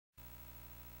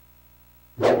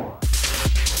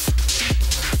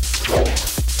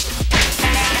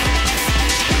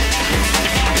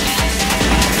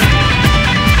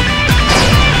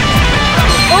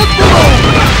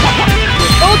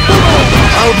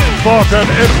fought at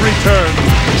every turn.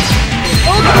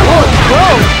 One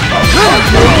down! Many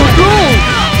more to go!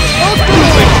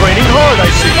 You've been training hard, I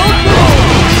see.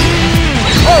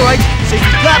 Alright, so you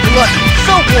got lucky.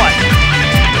 So what?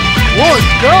 One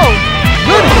down!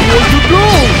 Many more to go!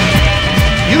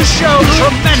 You show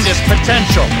tremendous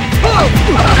potential.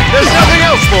 There's nothing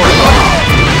else for it.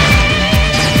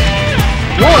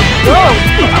 One down!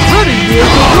 Many more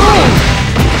to go!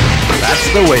 That's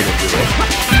the way to do it.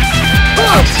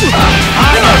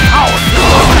 Higher power.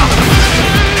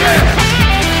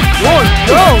 One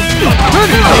down!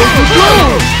 Many more to go!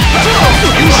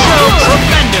 You show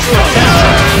tremendous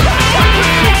potential.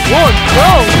 One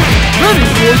down! Many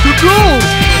more to go!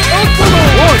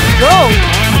 One down!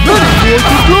 Many more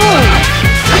to go!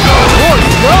 One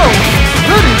down!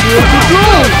 Many more to go!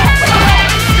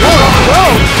 One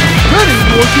down! Many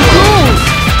more to go!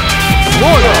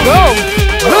 One down!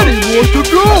 Many more to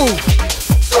go!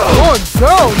 One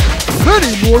down!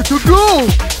 Many more to go!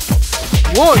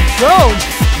 One down!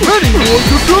 Many more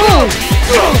to go!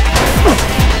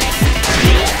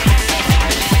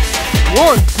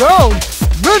 One down!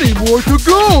 Many more to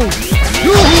go!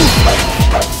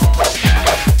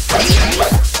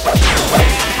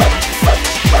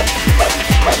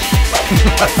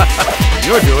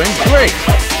 You're doing great.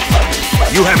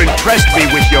 You have impressed me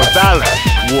with your valor,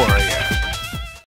 warrior.